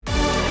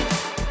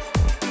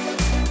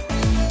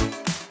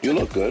You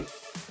look good.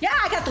 Yeah,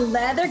 I got the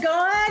leather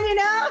going, you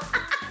know.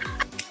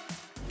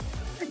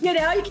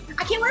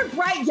 I can't wear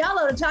bright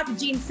yellow to talk to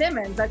Gene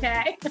Simmons,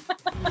 okay?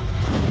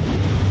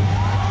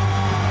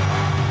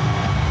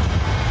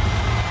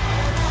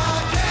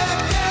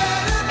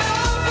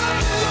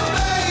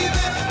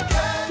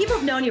 People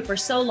have known you for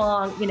so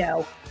long,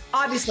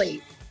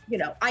 obviously,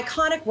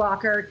 iconic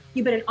rocker.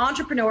 You've been an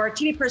entrepreneur,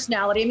 TV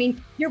personality. I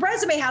mean, your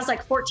resume has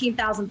like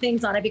 14,000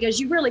 things on it because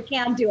you really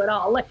can do it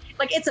all. Like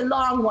it's a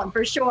long one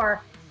for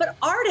sure. But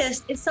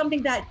artist is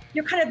something that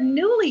you're kind of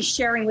newly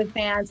sharing with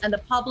fans and the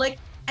public.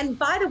 And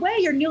by the way,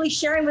 you're newly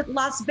sharing with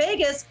Las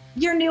Vegas,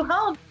 your new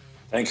home.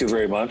 Thank you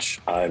very much.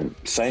 I'm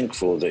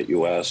thankful that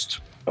you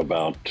asked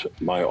about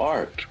my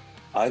art.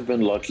 I've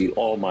been lucky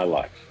all my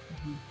life.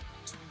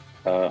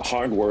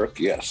 Hard work,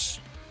 yes.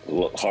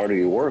 The harder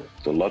you work,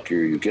 the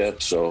luckier you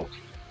get. So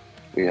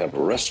we have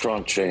a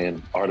restaurant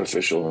chain,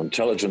 artificial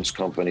intelligence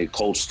company,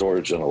 cold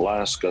storage in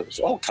Alaska. There's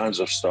all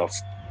kinds of stuff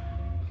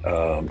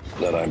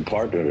that I'm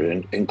partnered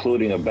in,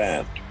 including a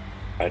band,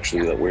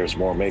 actually, that wears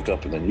more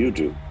makeup than you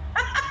do.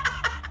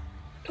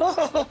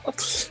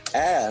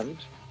 And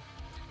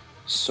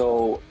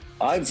so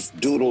I've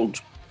doodled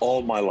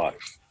all my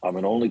life. I'm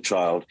an only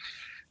child.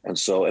 And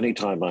so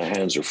anytime my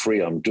hands are free,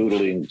 I'm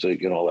doodling,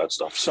 all that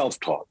stuff,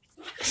 self-taught.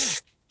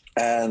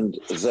 And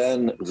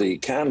then the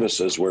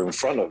canvases were in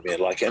front of me.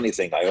 And like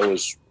anything, I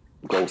always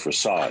go for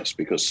size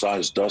because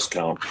size does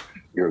count.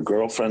 Your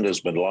girlfriend has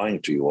been lying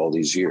to you all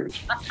these years.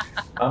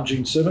 I'm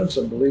Gene Simmons,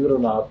 and believe it or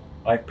not,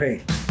 I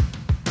paint.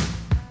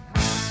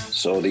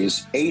 So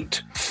these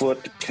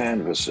 8-foot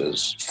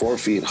canvases, 4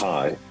 feet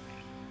high,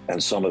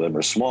 and some of them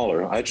are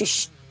smaller, I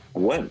just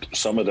went.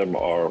 Some of them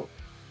are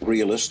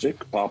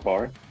realistic pop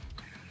art.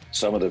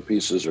 Some of the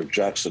pieces are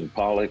Jackson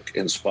Pollock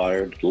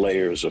inspired,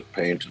 layers of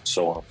paint and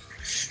so on.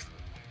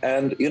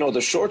 And,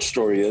 the short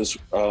story is,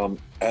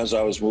 as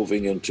I was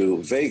moving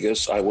into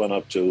Vegas, I went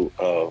up to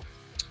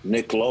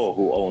Nick Lowe,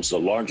 who owns the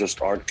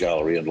largest art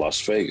gallery in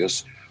Las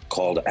Vegas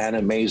called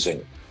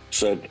Animazing,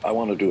 said, I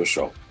want to do a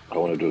show. I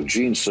want to do a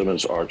Gene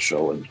Simmons art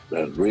show and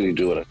really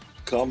do it.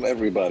 Come,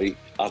 everybody,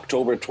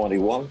 October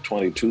 21,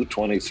 22,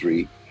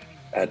 23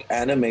 at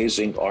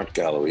Animazing Art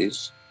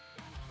Galleries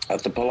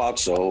at the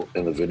Palazzo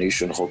in the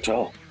Venetian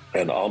Hotel.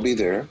 And I'll be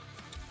there.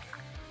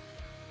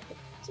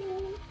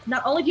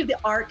 Not only do you have the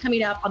art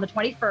coming up on the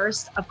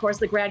 21st, of course,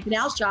 the Grand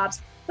Canal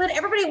Shops, but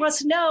everybody wants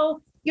to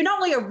know you're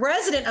not only a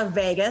resident of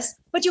Vegas,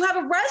 but you have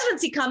a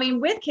residency coming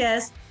with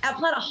KISS at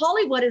Planet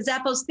Hollywood at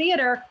Zappos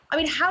Theater. I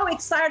mean, how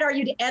excited are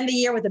you to end the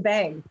year with a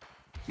bang?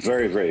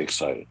 Very, very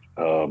excited.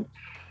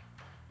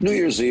 New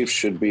Year's Eve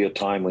should be a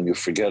time when you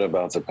forget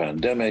about the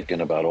pandemic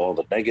and about all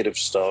the negative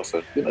stuff.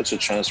 And it's a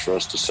chance for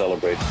us to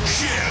celebrate.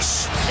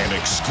 KISS, an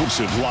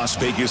exclusive Las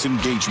Vegas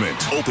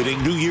engagement. Opening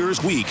New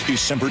Year's week,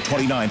 December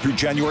 29th through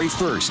January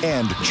 1st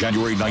and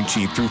January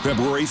 19th through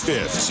February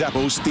 5th.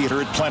 Zappos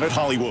Theater at Planet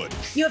Hollywood.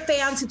 You have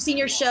fans who've seen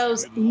your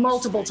shows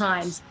multiple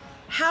times.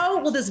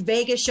 How will this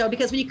Vegas show,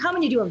 because when you come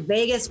and you do a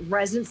Vegas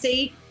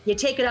residency, you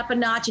take it up a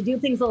notch, you do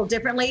things a little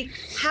differently.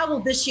 How will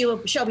this show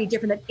be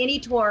different than any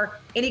tour,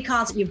 any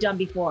concert you've done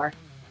before?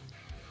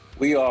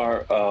 We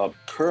are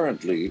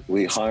currently,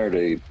 we hired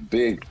a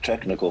big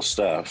technical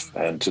staff,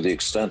 and to the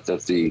extent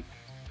that the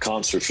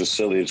concert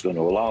facility is going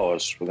to allow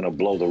us, we're going to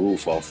blow the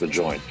roof off the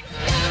joint.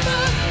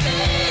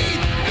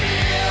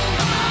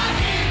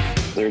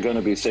 There are going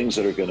to be things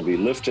that are going to be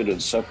lifted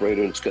and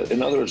separated.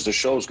 In other words, the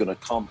show is going to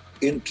come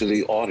into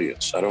the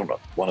audience. I don't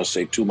want to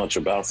say too much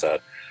about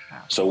that.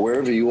 So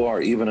wherever you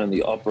are, even in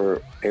the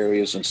upper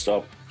areas and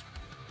stuff,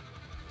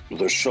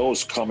 the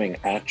show's coming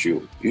at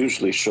you.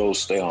 Usually shows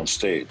stay on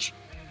stage.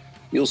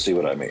 You'll see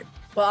what I mean.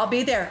 Well, I'll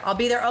be there. I'll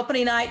be there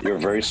opening night. You're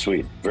very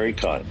sweet, very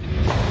kind.